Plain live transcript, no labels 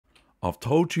I've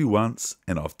told you once,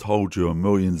 and I've told you a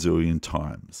million zillion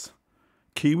times.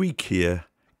 Kiwi Kea,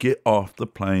 get off the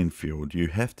playing field. You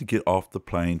have to get off the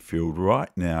playing field right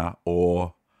now,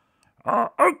 or...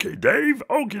 Okay, Dave,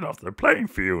 I'll get off the playing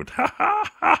field. Ha ha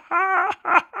ha ha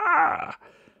ha ha.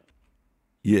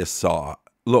 Yes, sir.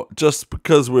 Look, just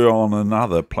because we're on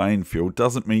another playing field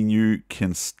doesn't mean you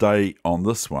can stay on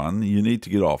this one. You need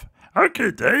to get off.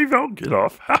 Okay, Dave, I'll get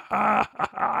off. Ha ha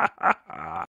ha ha ha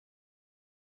ha.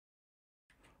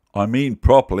 I mean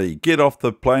properly. Get off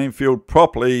the playing field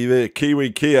properly there,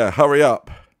 Kiwi Kea. Hurry up.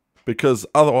 Because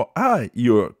otherwise,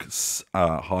 you're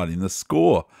hiding the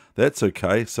score. That's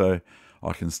okay. So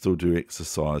I can still do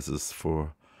exercises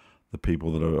for the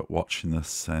people that are watching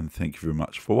this. And thank you very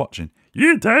much for watching.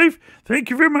 Yeah, Dave, thank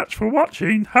you very much for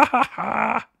watching. Ha ha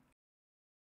ha.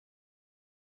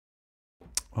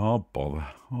 Oh, bother.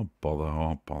 Oh, bother.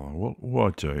 Oh, bother.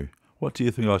 What do I do? What do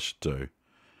you think I should do?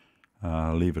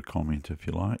 Leave a comment if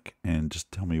you like, and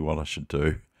just tell me what I should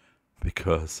do,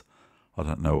 because I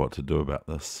don't know what to do about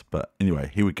this. But anyway,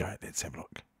 here we go. Let's have a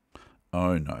look.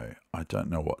 Oh no, I don't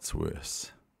know what's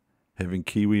worse. Having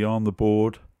Kiwi on the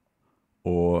board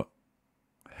or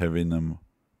having them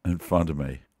in front of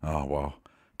me. Oh well,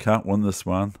 can't win this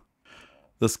one.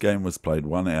 This game was played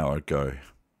 1 hour ago.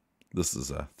 This is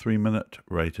a 3-minute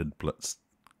rated blitz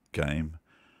game.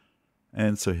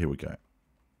 And so here we go.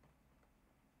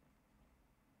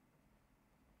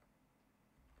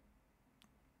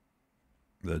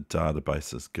 The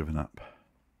database has given up.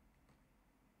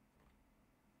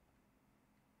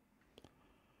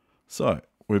 So,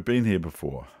 we've been here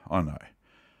before, I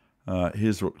know.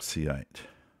 Here's rook c8.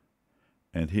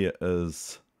 And here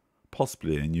is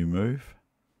possibly a new move.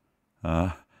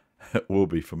 It will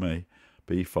be for me.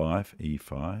 b5,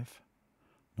 e5,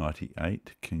 knight e8,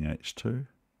 king h2.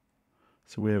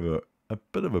 So we have a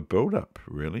bit of a build-up,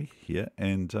 really, here.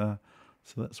 And so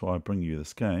that's why I bring you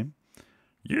this game.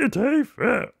 Yeah, Dave,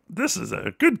 this is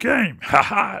a good game. Ha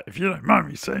ha, if you don't mind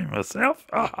me saying myself.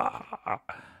 Ha ha ha.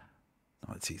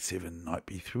 Knight c7, knight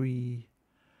b3.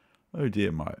 Oh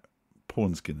dear, my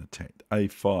pawn's getting attacked.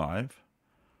 a5,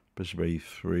 bishop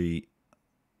e3,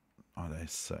 knight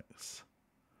a6.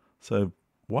 So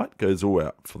white goes all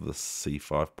out for the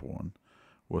c5 pawn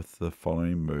with the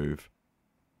following move,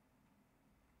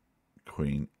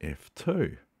 queen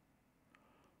f2.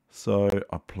 So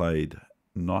I played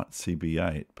knight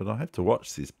cb8, but I have to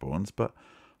watch these pawns, but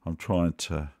I'm trying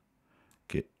to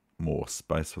get more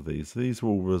space with these. These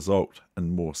will result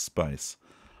in more space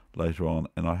later on,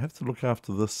 and I have to look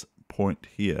after this point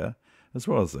here as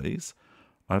well as these.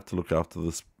 I have to look after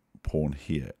this pawn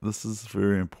here. This is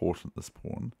very important, this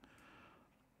pawn.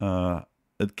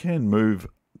 It can move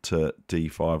to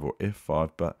d5 or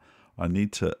f5, but I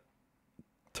need to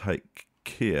take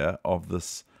care of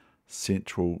this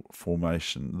central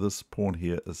formation. This pawn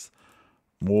here is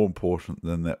more important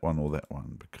than that one or that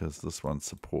one, because this one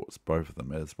supports both of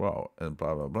them as well, and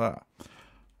blah blah blah.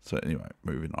 So anyway,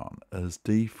 moving on is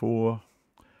d4,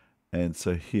 and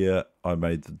so here I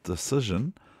made the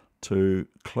decision to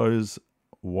close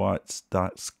white's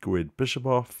dark squared bishop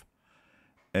off,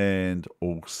 and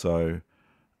also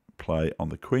play on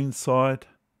the queen side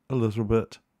a little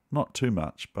bit, not too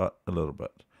much, but a little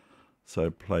bit. So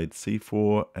played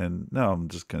c4, and now I'm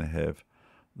just going to have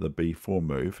the b4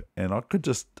 move, and I could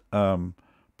just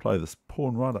play this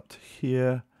pawn right up to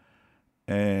here,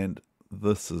 and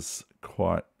this is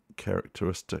quite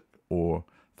characteristic or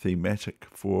thematic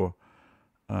for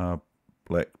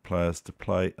black players to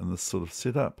play in this sort of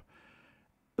setup.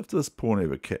 If this pawn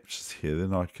ever captures here,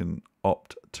 then I can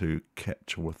opt to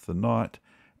capture with the knight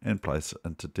and place it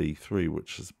into d3,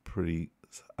 which is pretty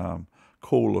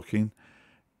cool looking.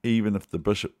 Even if the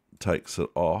bishop takes it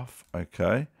off,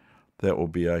 okay, that will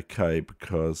be okay,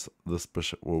 because this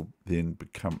bishop will then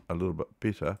become a little bit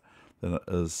better than it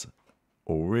is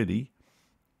already,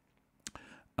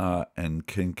 and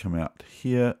can come out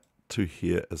here to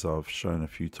here, as I've shown a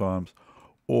few times,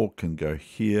 or can go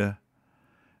here,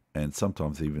 and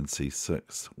sometimes even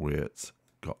c6, where it's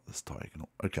got this diagonal.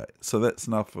 Okay, so that's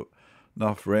enough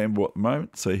ramble at the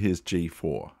moment. So here's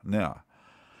g4. Now,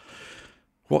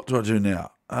 what do I do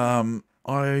now?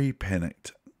 I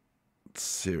panicked.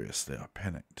 Seriously, I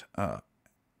panicked.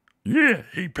 Yeah,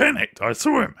 he panicked. I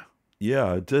saw him.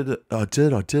 Yeah, I did. I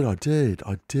did.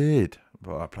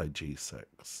 But I played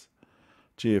g6.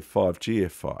 gf5,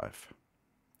 gf5.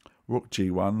 Rook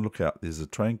g1. Look out, there's a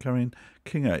train coming.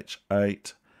 King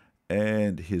h8.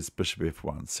 And here's bishop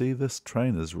f1. See, this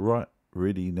train is right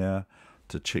ready now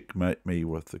to checkmate me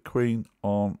with the queen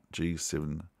on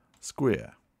g7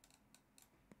 square.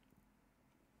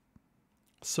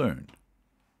 Soon.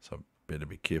 So better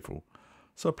be careful.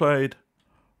 So I played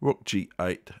rook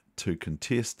g8 to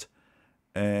contest,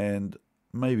 and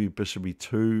maybe bishop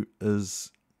e2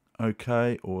 is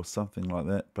okay or something like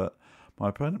that, but my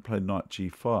opponent played knight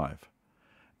g5.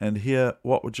 And here,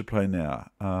 what would you play now?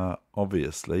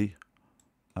 Obviously,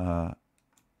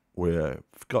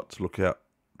 we've got to look out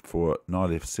for knight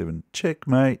f7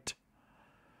 checkmate.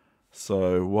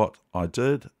 So what I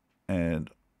did, and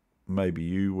maybe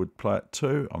you would play it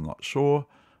too, I'm not sure,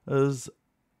 is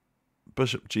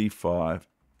bishop g5,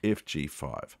 f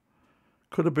g5.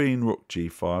 Could have been rook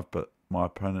g5, but my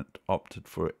opponent opted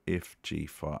for f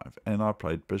g5. And I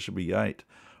played bishop e8,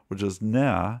 which is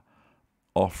now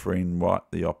offering white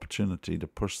the opportunity to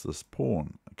push this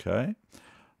pawn, okay?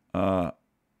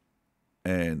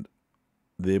 And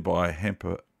thereby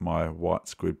hamper my white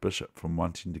squared bishop from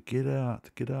wanting to get out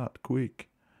quick.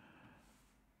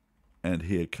 And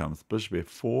here comes bishop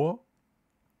f4.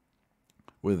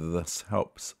 Whether this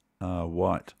helps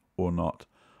white or not,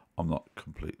 I'm not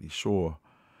completely sure.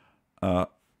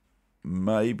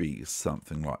 Maybe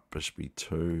something like bishop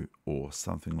e2 or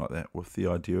something like that, with the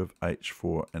idea of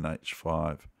h4 and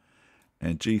h5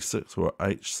 and g6 or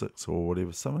h6 or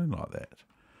whatever, something like that.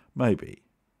 Maybe.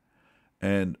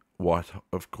 And white,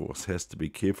 of course, has to be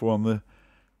careful on the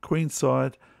queen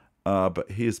side, but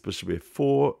here's bishop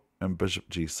f4 and bishop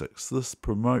g6. This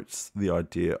promotes the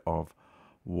idea of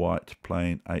white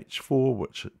playing h4,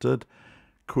 which it did,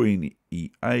 queen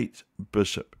e8,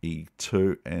 bishop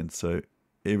e2, and so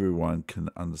everyone can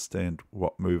understand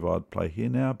what move I'd play here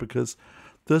now, because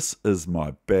this is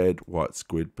my bad white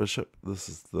squared bishop. This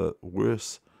is the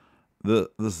worst. This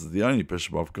is the only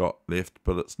bishop I've got left,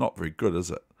 but it's not very good,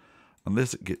 is it?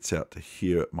 Unless it gets out to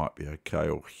here, it might be okay,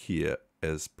 or here,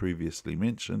 as previously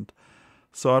mentioned.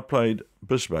 So I played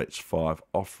bishop h5,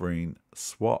 offering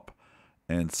swap,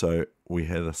 and so we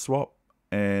had a swap,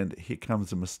 and here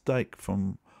comes a mistake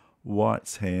from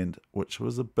white's hand, which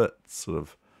was a bit sort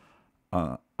of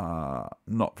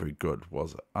not very good,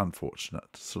 was it?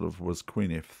 Unfortunate. Sort of was queen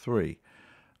f3.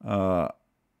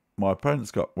 My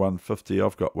opponent's got 150,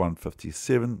 I've got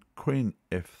 157, queen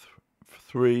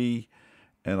f3,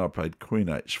 and I played queen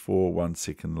h4 1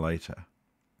 second later.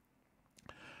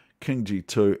 King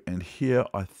g2, and here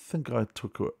I think I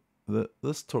took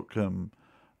this took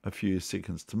a few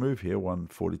seconds to move here,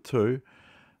 142.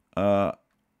 I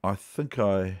think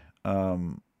I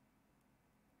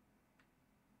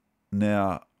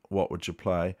now what would you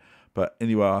play? But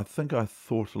anyway, I think I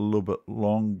thought a little bit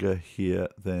longer here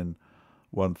than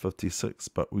 156,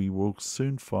 but we will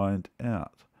soon find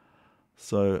out.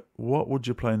 So what would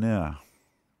you play now?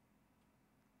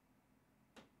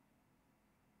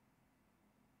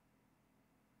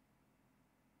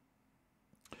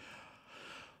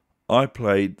 I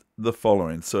played the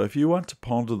following. So if you want to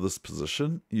ponder this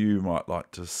position, you might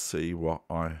like to see what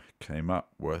I came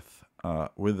up with.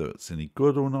 Whether it's any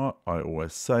good or not, I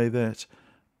always say that,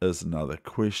 is another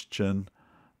question.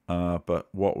 But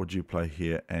what would you play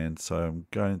here? And so I'm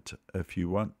going to, if you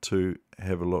want to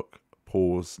have a look,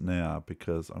 pause now,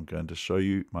 because I'm going to show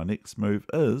you my next move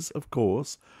is, of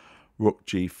course, rook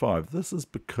g5. This is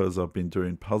because I've been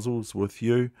doing puzzles with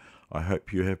you. I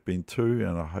hope you have been too,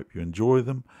 and I hope you enjoy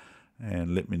them.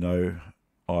 And let me know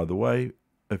either way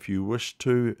if you wish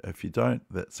to. If you don't,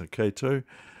 that's okay too.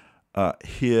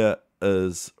 Here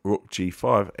is rook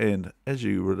g5, and as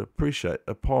you would appreciate,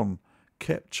 upon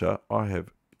capture, I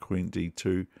have queen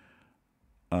d2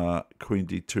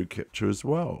 capture as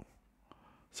well.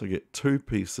 So I get two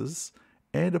pieces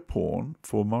and a pawn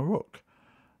for my rook.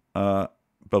 But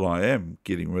I am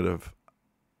getting rid of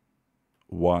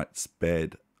white's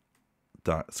bad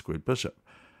dark squared bishop,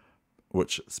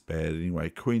 which is bad anyway.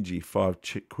 Queen g5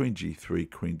 check, queen g3,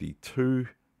 queen d2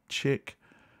 check,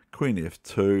 queen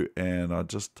f2, and I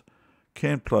just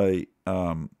can play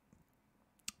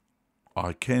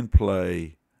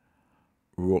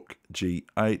rook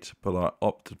g8, but I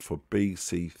opted for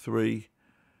bc3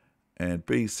 and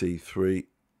bc3,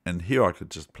 and here I could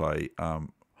just play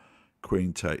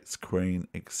queen takes queen,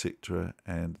 etc.,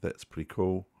 and that's pretty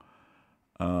cool.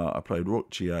 I played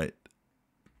rook g8,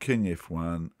 king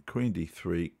f1, queen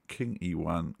d3, king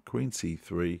e1, queen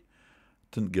c3.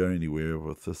 Didn't go anywhere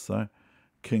with this though.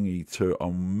 King e2.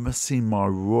 I'm missing my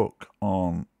rook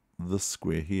on this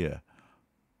square here.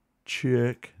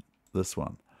 Check this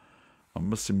one. I'm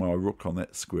missing my rook on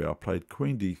that square. I played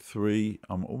queen d3.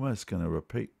 I'm almost going to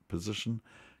repeat position.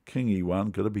 King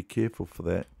e1. Got to be careful for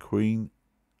that. Queen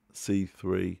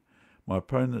c3. My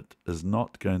opponent is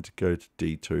not going to go to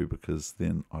d2 because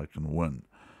then I can win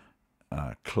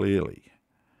clearly.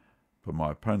 But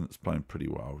my opponent's playing pretty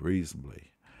well,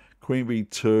 reasonably. Queen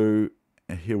b2,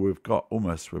 And here we've got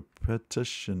almost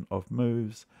repetition of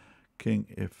moves. King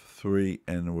F3,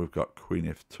 and we've got Queen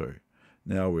F2.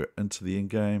 Now we're into the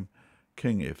endgame.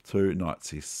 King F2, Knight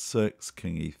C6,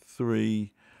 King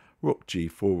E3, Rook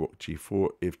G4, Rook G4,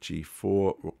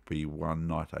 FG4, Rook B1,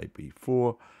 Knight A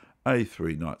B4,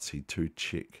 A3, Knight C2,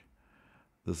 check.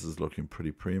 This is looking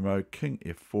pretty primo. King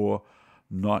F4,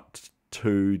 Knight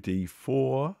 2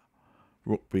 D4,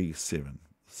 Rook B7.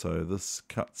 So this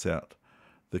cuts out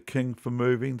the king for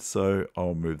moving, so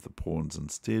I'll move the pawns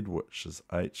instead, which is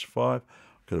H5.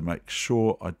 Got to make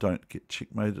sure I don't get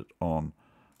checkmated on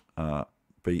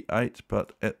B8,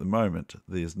 but at the moment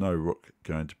there's no rook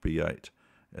going to B8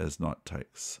 as knight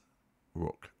takes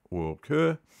rook will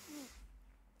occur.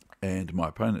 And my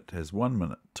opponent has 1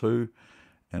 minute 2,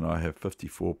 and I have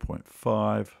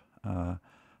 54.5,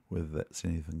 whether that's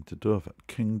anything to do with it.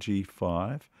 King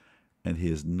G5, and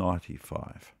here's knight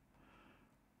E5.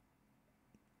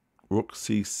 Rook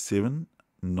C7,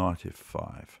 Knight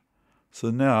F5. So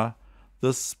now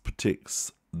this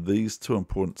protects these two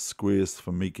important squares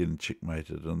from me getting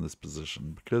checkmated in this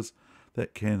position, because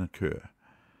that can occur.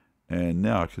 And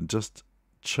now I can just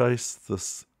chase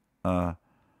this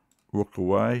rook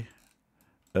away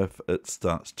if it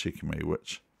starts checking me,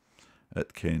 which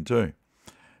it can do.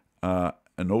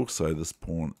 And also this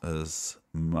pawn is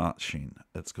marching.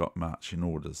 It's got marching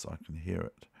orders. I can hear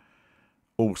it.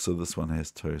 Also, this one has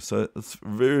 2. So it's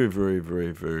very, very,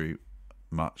 very, very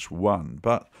much won.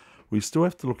 But we still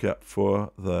have to look out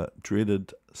for the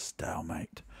dreaded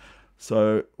stalemate.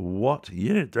 So what?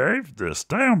 Yeah, Dave, the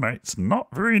stalemate's not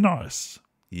very nice.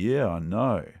 Yeah, I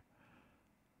know.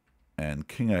 And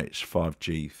King H5,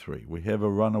 G3. We have a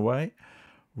runaway.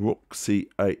 Rook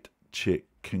C8, check.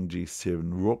 King G7,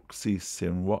 Rook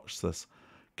C7. Watch this.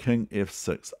 King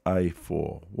F6,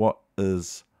 A4. What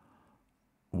is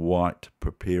white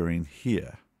preparing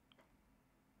here?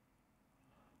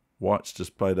 White's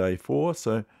just played A4,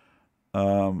 so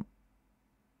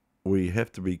we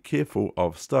have to be careful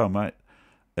of stalemate.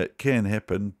 It can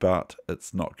happen, but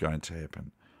it's not going to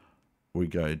happen. We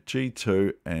go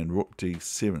G2 and Rook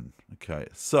D7. Okay,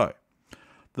 so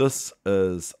this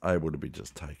is able to be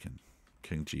just taken.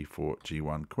 King G4,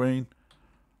 G1, Queen,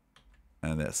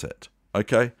 and that's it.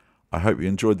 Okay, I hope you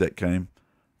enjoyed that game.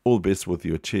 All the best with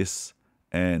your chess,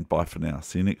 and bye for now.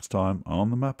 See you next time on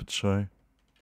The Muppet Show.